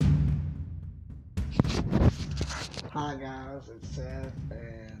Hi guys, it's Seth,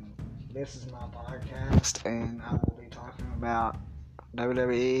 and this is my podcast, and I will be talking about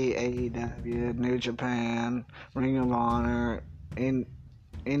WWE, AEW, New Japan, Ring of Honor, NWA,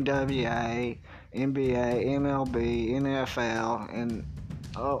 NBA, MLB, NFL, and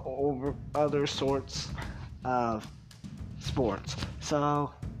over other sorts of sports.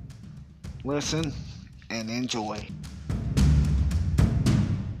 So listen and enjoy.